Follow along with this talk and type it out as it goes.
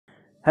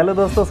Hello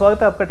दोस्तों,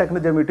 स्वागत है आपका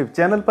टेक्नोजेम यूट्यूब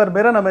चैनल पर।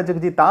 मेरा नाम है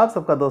जगजीत, आप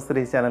सबका दोस्त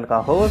इस चैनल का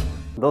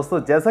होस्ट। दोस्तों,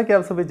 जैसा कि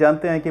आप सभी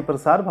जानते हैं कि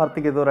प्रसार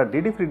भारती के द्वारा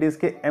डीडी फ्री डिश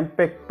के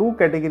MPEG2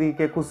 कैटेगरी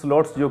के कुछ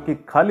स्लॉट्स जो कि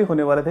खाली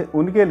होने वाले थे,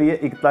 उनके लिए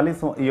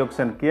 41वां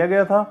ई-ऑक्शन किया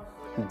गया था,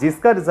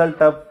 जिसका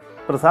रिजल्ट अब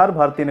प्रसार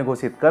भारती ने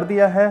घोषित कर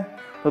दिया है।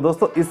 तो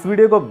दोस्तों, इस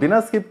वीडियो को बिना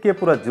स्किप किए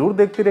पूरा जरूर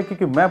देखते रहिए,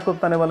 क्योंकि मैं आपको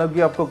बताने वाला हूँ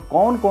कि आपको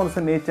कौन कौन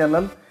से नए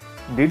चैनल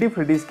डीडी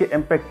फ्री डिश के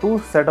MPEG2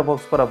 सेट टॉप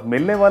बॉक्स पर अब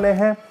मिलने वाले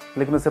हैं।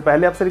 लेकिन उससे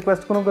पहले आपसे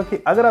रिक्वेस्ट करूंगा कि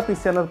अगर आप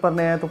इस चैनल पर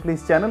नए हैं तो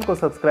प्लीज़ चैनल को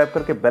सब्सक्राइब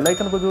करके बेल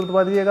आइकन को जरूर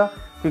दबा दीजिएगा,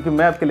 क्योंकि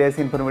मैं आपके लिए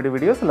ऐसी इन्फॉर्मेटिव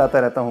वीडियोस लाता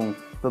रहता हूं।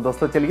 तो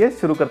दोस्तों, चलिए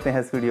शुरू करते हैं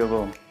इस वीडियो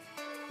को।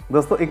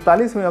 दोस्तों,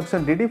 41वें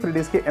ऑप्शन डीडी फ्री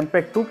डिश के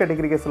MPEG2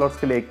 कैटेगरी के स्लॉट्स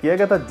के लिए किया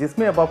गया था,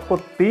 जिसमें अब आपको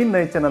 3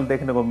 नए चैनल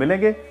देखने को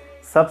मिलेंगे।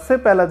 सबसे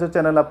पहला जो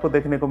चैनल आपको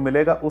देखने को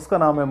मिलेगा उसका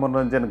नाम है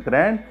मनोरंजन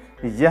ग्रैंड।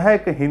 यह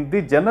एक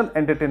हिंदी जनरल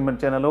एंटरटेनमेंट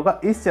चैनल होगा।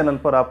 इस चैनल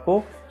पर आपको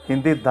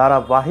हिंदी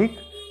धारावाहिक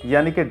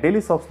यानी कि डेली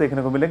सॉप्स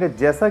देखने को मिलेंगे,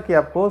 जैसा कि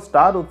आपको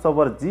स्टार उत्सव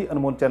और जी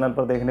अनमोल चैनल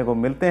पर देखने को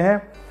मिलते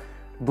हैं।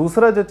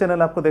 दूसरा जो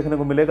चैनल आपको देखने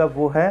को मिलेगा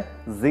वो है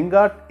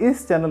जिंगाट।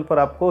 इस चैनल पर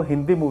आपको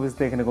हिंदी मूवीज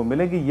देखने को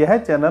मिलेगी। यह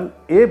चैनल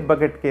ए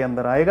बकेट के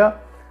अंदर आएगा।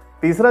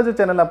 तीसरा जो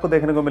चैनल आपको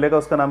देखने को मिलेगा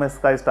उसका नाम है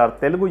स्काई स्टार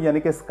तेलुगु यानी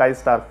कि स्काई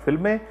स्टार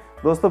फिल्में।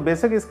 दोस्तों,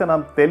 बेशक इसका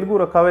नाम तेलुगु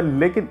रखा हुआ है,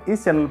 लेकिन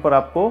इस चैनल पर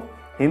आपको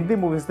हिंदी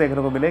मूवीज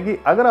देखने को मिलेगी।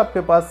 अगर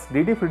आपके पास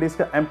डीडी फ्री डिश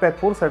का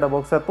MPEG4 सेट टॉप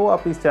बॉक्स है तो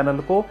आप इस चैनल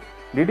को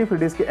डीडी फ्री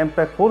डिश के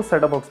MPEG4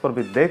 सेट टॉप बॉक्स पर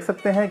भी देख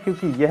सकते हैं,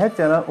 क्योंकि यह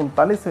चैनल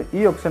 39वें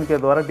ई-ऑक्शन के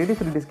द्वारा डीडी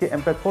फ्री डिश के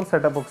MPEG4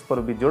 सेट टॉप बॉक्स पर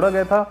भी जोड़ा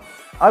गया था।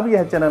 अब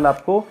यह चैनल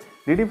आपको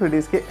डीडी फ्री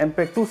डिश के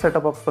MPEG2 सेट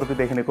टॉप बॉक्स पर भी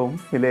देखने को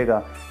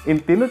मिलेगा। इन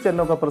तीनों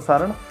चैनलों का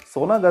प्रसारण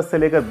 16 अगस्त से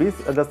लेकर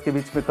 20 अगस्त के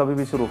बीच में कभी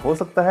भी शुरू हो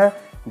सकता है।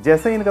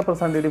 जैसे ही इनका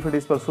प्रसारण डीडी फ्री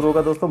डिश पर शुरू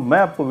होगा दोस्तों, मैं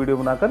आपको वीडियो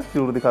बनाकर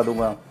जरूर दिखा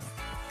दूंगा।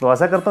 तो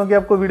आशा करता हूं कि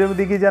आपको वीडियो में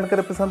दी गई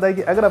जानकारी पसंद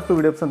आएगी। अगर आपको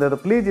वीडियो पसंद है तो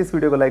प्लीज़ इस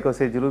वीडियो को लाइक और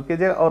शेयर जरूर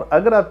कीजिएगा, और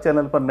अगर आप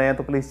चैनल पर नए हैं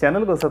तो प्लीज़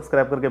चैनल को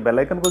सब्सक्राइब करके बेल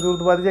आइकन को जरूर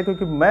दबा दीजिए,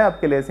 क्योंकि मैं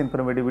आपके लिए ऐसी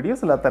इन्फॉर्मेटिव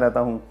वीडियोस लाता रहता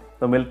हूं।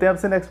 तो मिलते हैं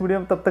आपसे नेक्स्ट वीडियो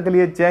में, तब तक के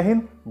लिए जय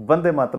हिंद, वंदे मातरम।